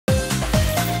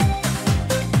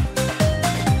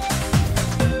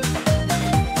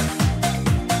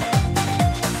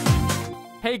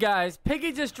guys,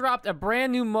 Piggy just dropped a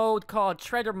brand new mode called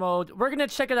Traitor mode. We're gonna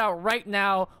check it out right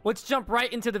now. Let's jump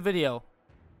right into the video.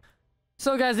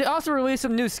 So guys, they also released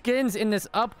some new skins in this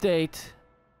update.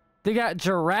 They got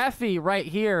Giraffy right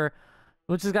here,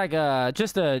 which is like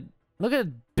look at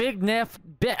big neck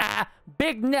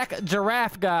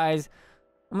giraffe, guys.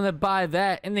 I'm gonna buy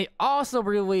that. And they also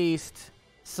released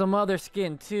some other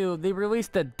skin too. They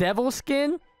released the devil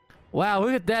skin. Wow,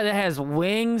 look at that. It has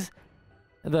wings.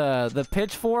 The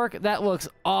pitchfork, that looks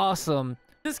awesome.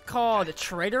 This is called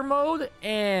Traitor mode,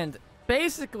 and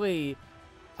basically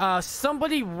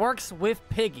somebody works with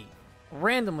Piggy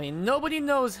randomly. Nobody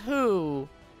knows who.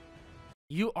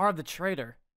 You are the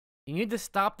traitor. You need to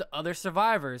stop the other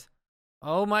survivors.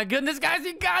 Oh my goodness, guys,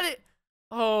 you got it.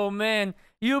 Oh man,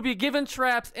 you'll be given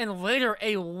traps and later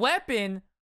a weapon.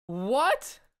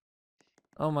 What?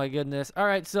 Oh my goodness. All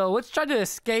right, so let's try to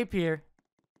escape here.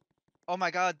 Oh my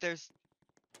god, there's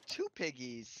 2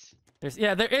 piggies.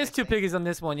 There is 2 piggies on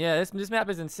this one. Yeah, this map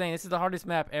is insane. This is the hardest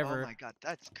map ever. Oh my god,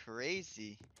 that's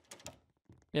crazy.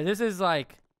 Yeah, this is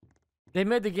like, they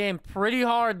made the game pretty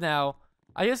hard now.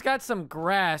 I just got some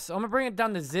grass. So I'm gonna bring it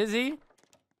down to Zizzy,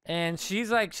 and she's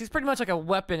pretty much like a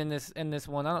weapon in this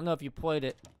one. I don't know if you played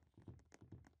it.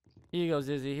 Here you go,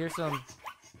 Zizzy. Here's some.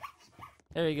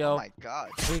 There you go. Oh my god.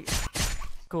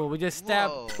 Cool. We just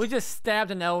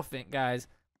stabbed an elephant, guys.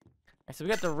 Right, so we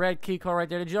got the red key card right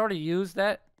there. Did you already use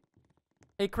that?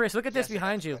 Hey, Chris, look at this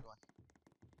behind you.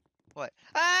 What?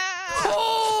 Ah!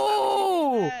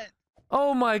 Oh!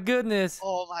 Oh my goodness.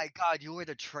 Oh my god, you were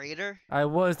the traitor? I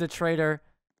was the traitor,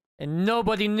 and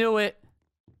nobody knew it.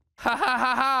 Ha ha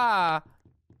ha ha!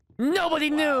 Nobody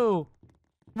knew.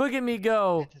 Look at me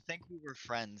go. To think we were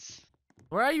friends.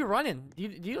 Where are you running? You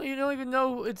don't even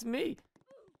know it's me.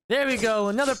 There we go.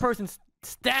 Another person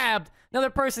stabbed. Another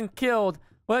person killed.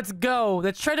 Let's go.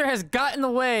 The traitor has gotten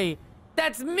away.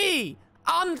 That's me.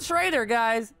 I'm the traitor,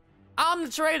 guys. I'm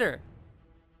the traitor.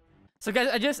 So,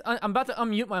 guys, I'm about to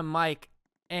unmute my mic,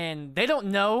 and they don't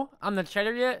know I'm the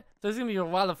traitor yet, so it's gonna be a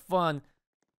lot of fun.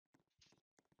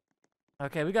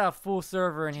 Okay, we got a full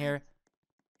server in here.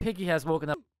 Piggy has woken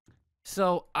up.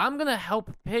 So, I'm gonna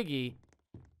help Piggy.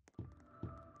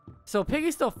 So,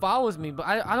 Piggy still follows me, but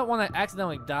I don't want to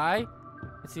accidentally die.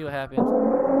 Let's see what happens.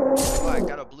 Oh, I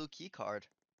got a blue key card.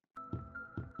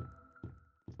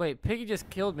 Wait, Piggy just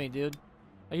killed me, dude.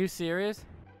 Are you serious?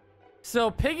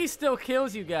 So, Piggy still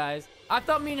kills you guys. I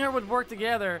thought me and her would work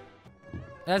together.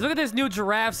 Guys, look at this new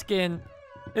giraffe skin.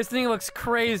 This thing looks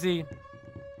crazy.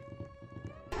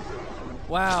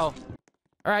 Wow.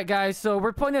 Alright, guys, so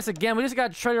we're playing this again. We just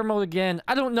got traitor mode again.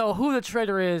 I don't know who the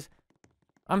traitor is.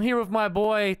 I'm here with my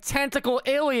boy, Tentacle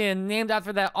Alien, named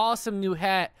after that awesome new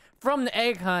hat from the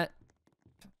Egg Hunt.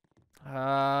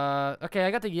 Okay,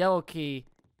 I got the yellow key.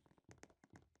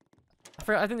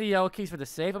 I think the yellow key's for the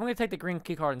safe. I'm gonna take the green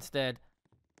key card instead.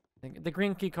 The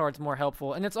green key card's more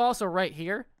helpful, and it's also right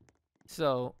here.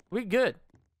 So we good.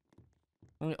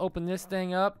 Let me open this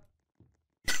thing up.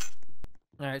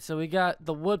 All right, so we got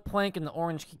the wood plank and the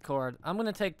orange key card. I'm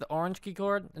gonna take the orange key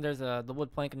card, and there's the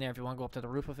wood plank in there if you want to go up to the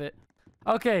roof of it.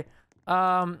 Okay,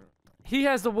 he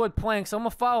has the wood plank, so I'm gonna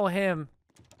follow him.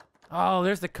 Oh,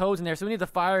 there's the codes in there, so we need the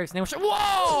fire extinguisher.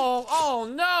 Whoa!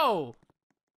 Oh no,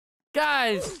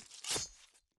 guys.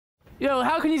 Yo,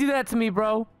 how can you do that to me,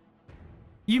 bro?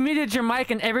 You muted your mic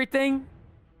and everything?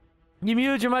 You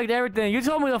muted your mic and everything. You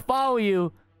told me to follow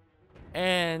you.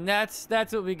 And that's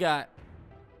what we got.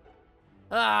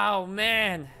 Oh,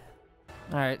 man.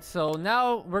 Alright, so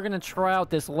now we're gonna try out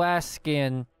this last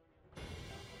skin.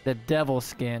 The devil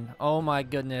skin. Oh my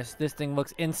goodness. This thing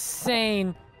looks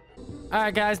insane.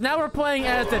 Alright, guys. Now we're playing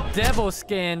as the devil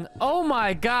skin. Oh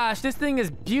my gosh. This thing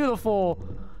is beautiful.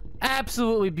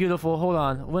 Absolutely beautiful. Hold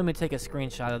on. Let me take a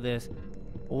screenshot of this.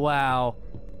 Wow.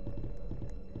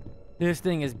 This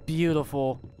thing is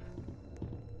beautiful.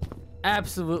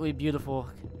 Absolutely beautiful.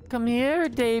 Come here,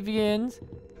 Davians.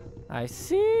 I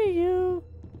see you.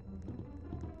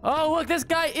 Oh, look. This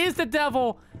guy is the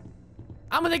devil.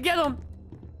 I'm gonna get him.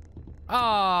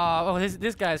 Oh,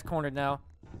 this guy's cornered now.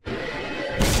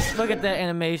 Look at that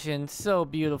animation. So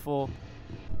beautiful.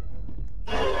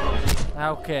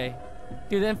 Okay.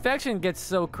 Dude, the infection gets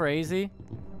so crazy.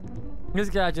 This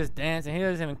guy just dancing. He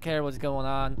doesn't even care what's going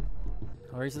on.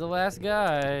 Where's the last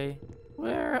guy?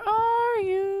 Where are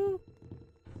you?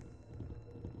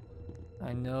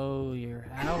 I know you're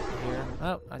out here.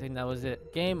 Oh, I think that was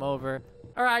it. Game over.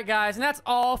 Alright guys, and that's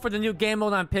all for the new game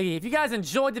mode on Piggy. If you guys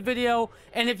enjoyed the video,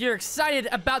 and if you're excited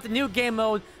about the new game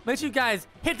mode, make sure you guys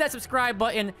hit that subscribe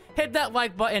button, hit that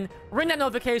like button, ring that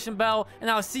notification bell, and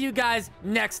I'll see you guys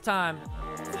next time.